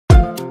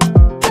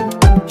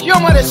You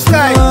on the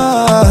sky.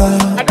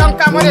 I don't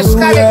come on the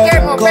sky, the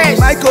game of best.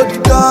 Miko D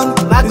Done.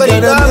 Miko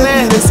D Done,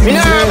 man. Me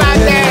know about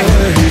that.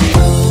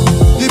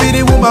 You be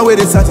the woman where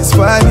they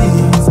satisfy me.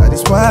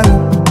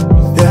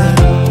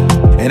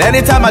 Yeah. And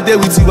anytime I deal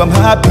with you, I'm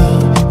happy.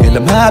 Girl,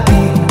 I'm happy.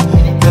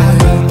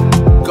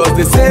 Yeah. Cause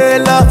they say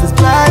love is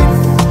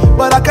blind,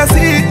 but I can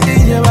see it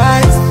in your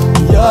eyes.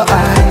 Your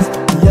eyes,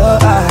 your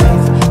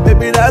eyes.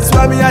 Baby, that's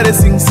why me I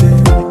sing.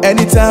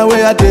 Anytime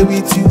where I deal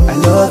with you, I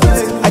love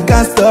it. I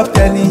can't stop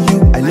telling you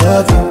I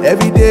love you.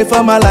 Every day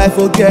for my life,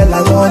 oh girl,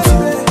 I want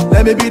you.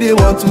 Let me be the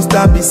one to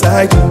stand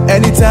beside you.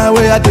 Anytime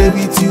where I deal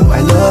with you,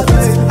 I love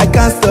it. I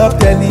can't stop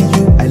telling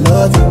you I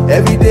love you.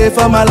 Every day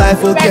for my life,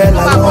 oh girl,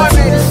 I want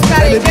you.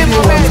 Let me be the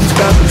one to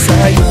stand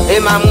beside you. Hey,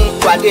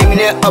 mamu, what do you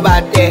mean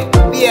about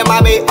that? Be a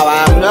mommy, or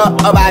I'm not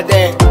about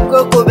that.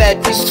 Go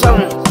back to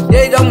some.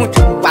 They don't want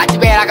to watch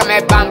me like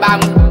a bam bam.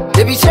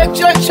 They be shake.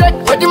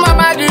 What do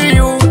mama do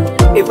you?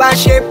 If I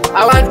shape,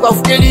 I want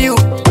to kill you.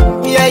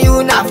 Me and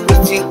you now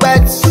fitting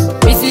bets.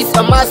 This is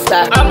a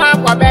master. I'm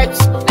up for bets.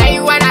 Now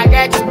you wanna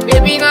get,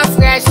 baby, not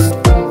stress.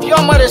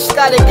 Your mother's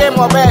got the game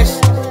of best.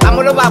 I'm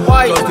all over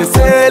boy. Cause they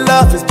say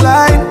love is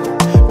blind,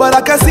 but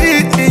I can see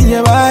it in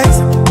your eyes.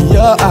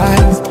 Your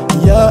eyes,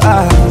 your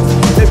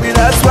eyes. Baby,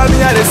 that's why me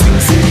I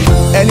sing.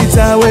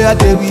 Anytime where I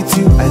deal with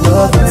you, I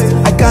love it.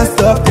 I can't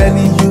stop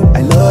telling you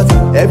I love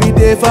you. Every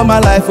day for my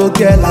life, oh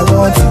girl, I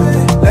want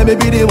you. Let me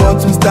be the one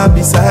to stand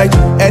beside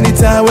you.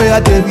 Anytime where I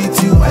deal with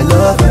you, I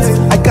love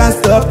it. I can't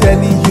stop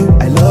telling you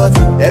I love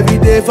you. Every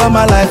day for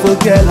my life, oh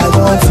girl, I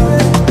want you.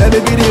 Let me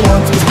be the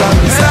one to stand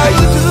beside you.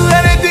 I would do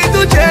anything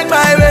to change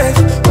my ways.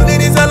 Only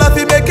this I love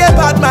you make a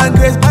bad man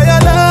grace. By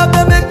your love,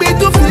 that make me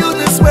to feel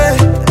this way.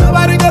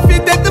 Nobody can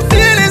fit take the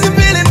feelings I'm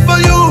feeling for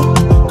you.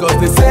 Cause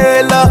they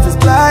say love is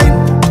blind,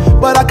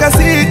 but I can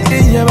see it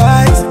in your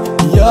eyes.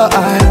 Your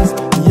eyes,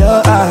 your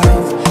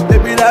eyes.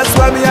 Baby, that's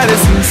why me I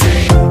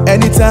sing.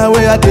 Anytime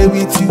where I deal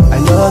with you, I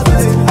love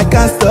it. I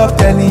can't stop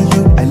telling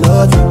you I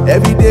love you.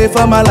 Every day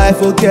for my life,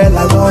 oh girl,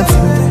 I want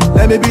you.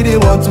 Let me be the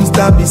one to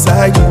stand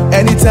beside you.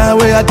 Anytime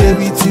where I deal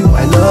with you,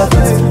 I love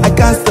it. I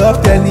can't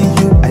stop telling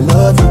you I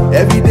love you.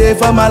 Every day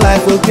for my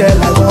life, oh girl,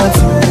 I want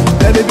you.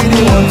 Let me be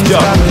the one to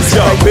stand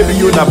beside you. Baby,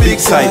 you on a big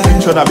side,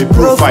 picture na me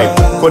profile.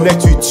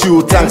 Connect with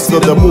you, thanks to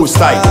the most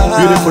high.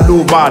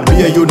 Beautiful woman,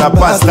 me and you na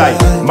past life.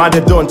 Man, they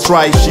don't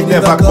try, she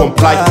never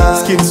comply.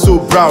 Skin so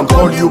brown,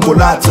 call you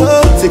mulatto.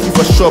 Take you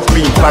for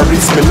shopping,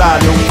 Paris,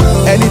 Milano.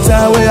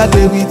 Anytime where I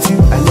deal with you,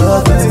 I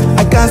love it.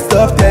 I can't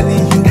stop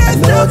telling you I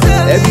love you.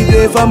 Every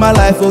day for my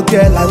life, oh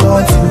girl, I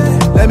want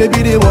you. Let me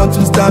be the one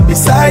to stand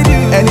beside you.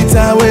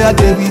 Anytime where I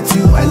deal with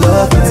you, I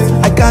love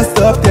it. I can't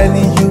stop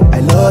telling you I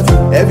love you.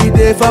 Every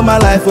day for my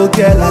life, oh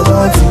girl, I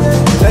want you.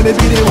 Let me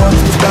be the one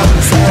to stand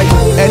beside you.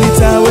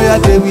 Anytime where I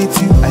deal with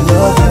you, I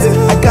love it.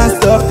 I can't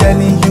stop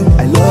telling you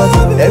I love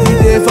you. Every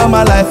day for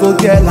my life, oh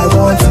girl, I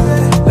want you.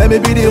 Let me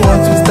be the one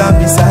to stand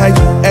beside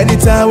you.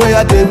 Anytime where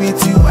I deal with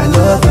you, I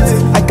love it.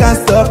 I can't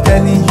stop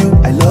telling you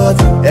I love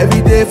you.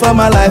 Every day for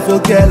my life, oh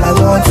girl, I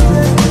want you.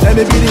 Let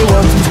me be the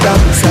one to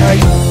stand beside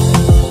you.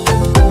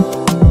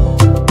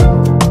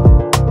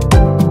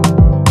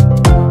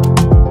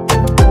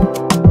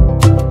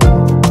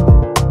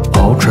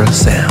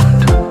 Ultrasound.